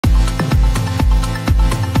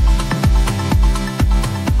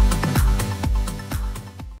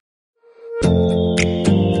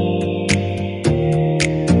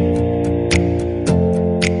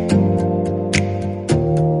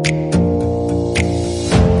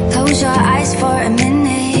Close your eyes for a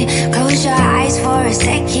minute, close your eyes for a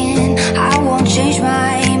second. I won't change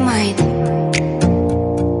my mind.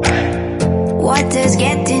 What does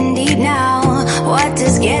getting deep now? What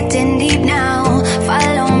does getting deep now?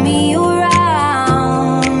 Follow me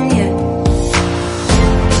around, yeah.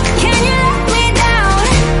 Can you let me down?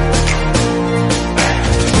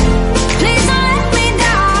 Please don't let me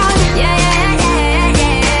down. Yeah, yeah, yeah,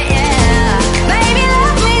 yeah, yeah. Baby,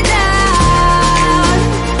 let me down.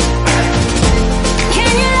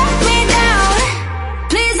 Can you let me down?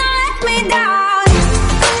 Please don't let me down.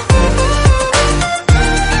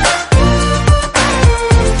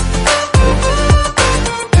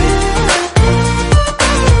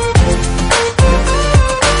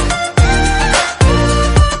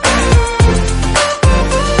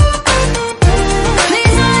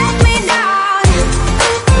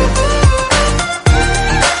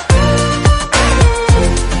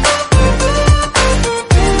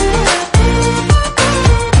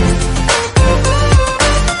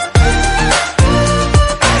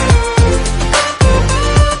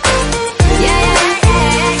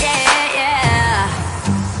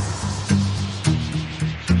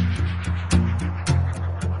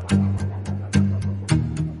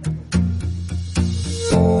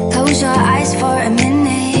 Close your eyes for a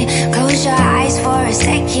minute, close your eyes for a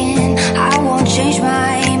second. I won't change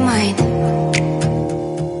my mind.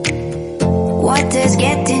 What does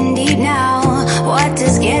getting deep now? What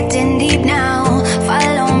does getting deep now?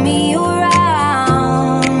 Follow me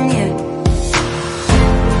around, yeah.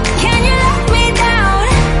 Can you let me down?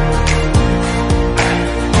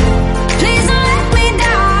 Please don't let me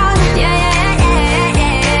down. Yeah, yeah, yeah,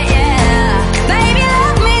 yeah, yeah. Baby,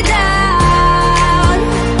 let me down.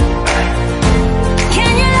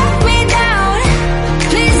 Can you let me down?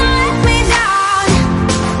 Please don't let me down.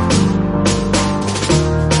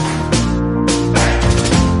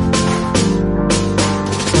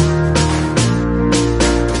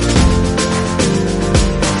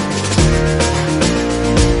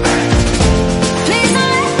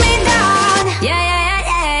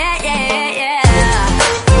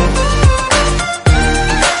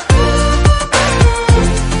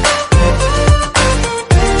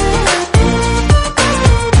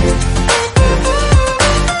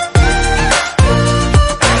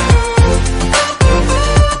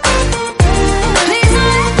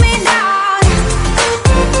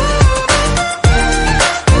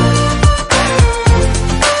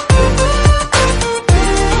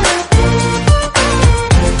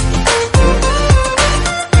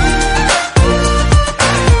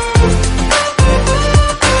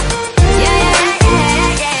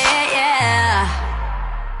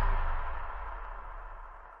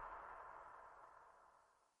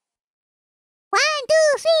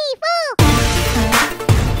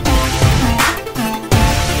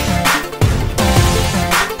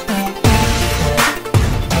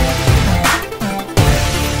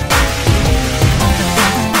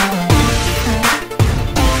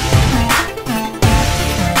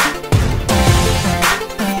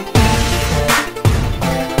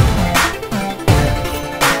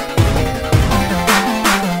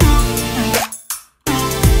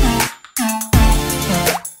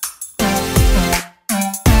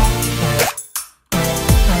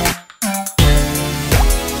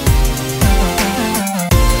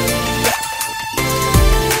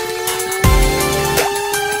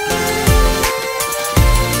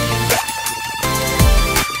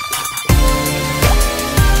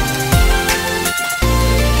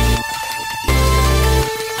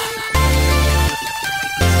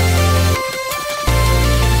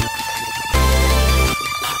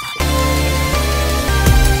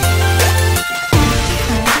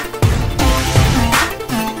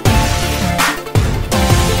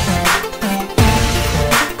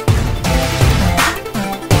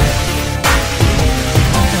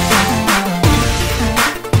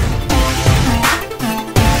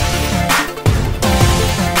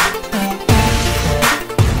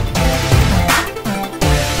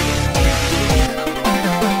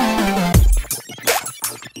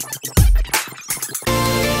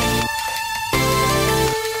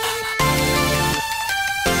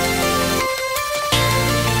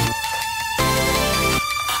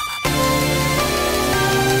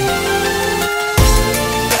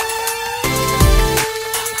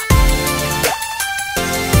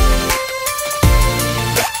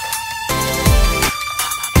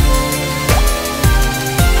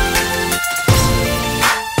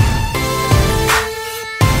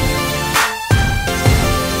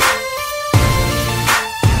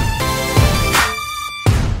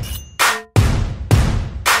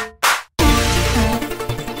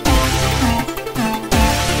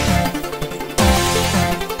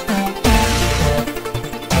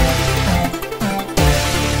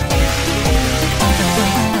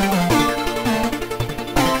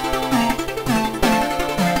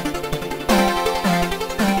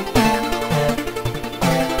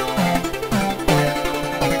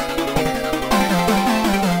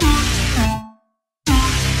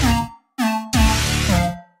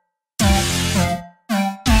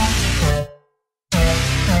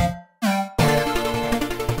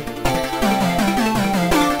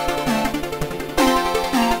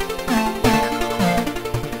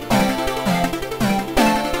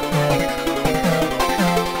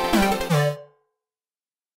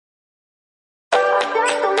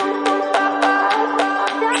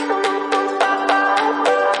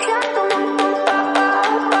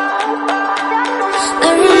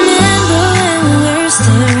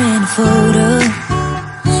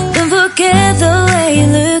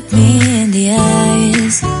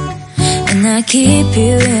 keep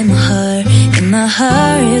you in my heart. In my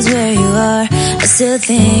heart is where you are. I still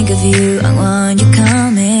think of you, I want you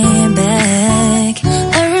coming.